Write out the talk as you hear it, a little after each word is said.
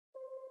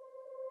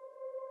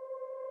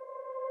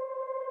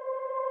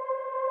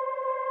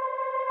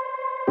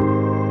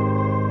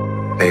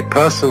A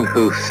person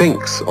who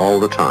thinks all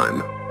the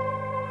time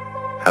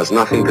has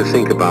nothing to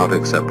think about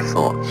except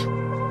thoughts.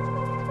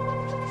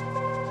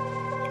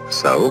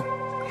 So,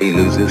 he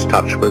loses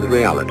touch with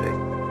reality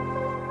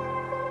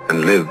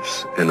and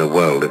lives in a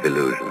world of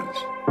illusions.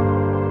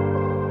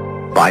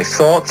 By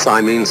thoughts,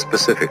 I mean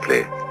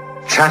specifically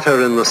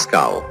chatter in the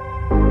skull,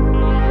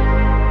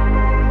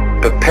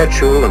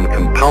 perpetual and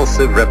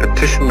compulsive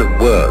repetition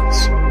of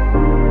words,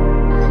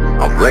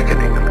 of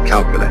reckoning and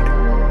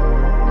calculating.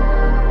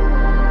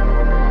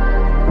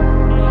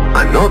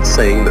 I'm not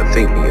saying that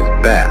thinking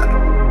is bad.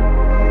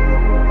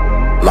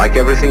 Like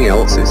everything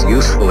else, it's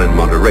useful in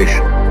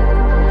moderation.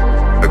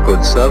 A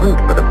good servant,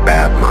 but a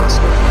bad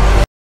master.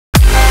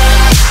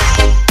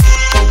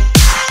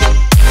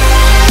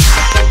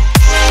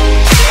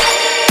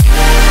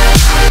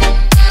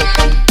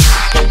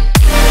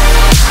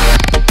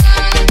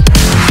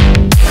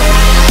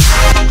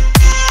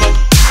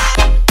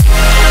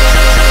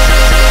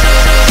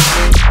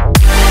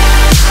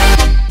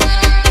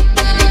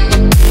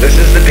 This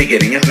is the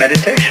beginning of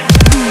meditation.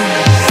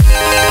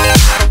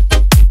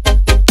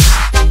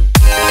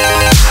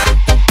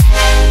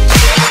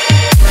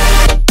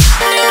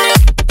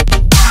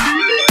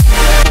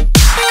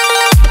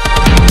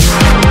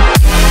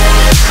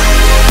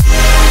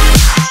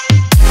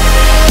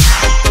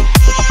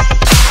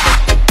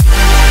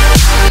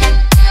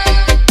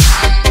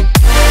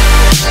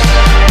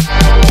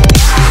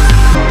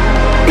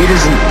 It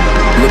isn't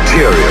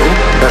material,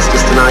 that's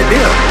just an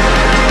idea.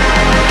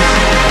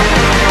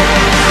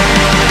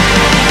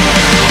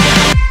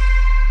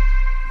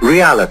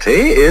 Reality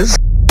is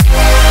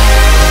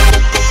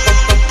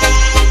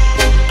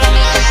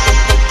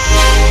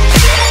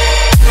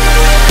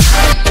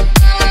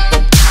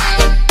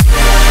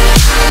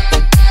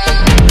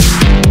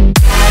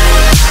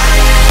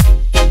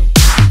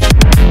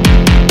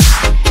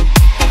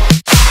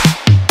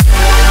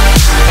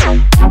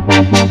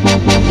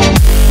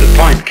the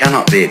point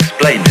cannot be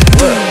explained in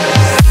words.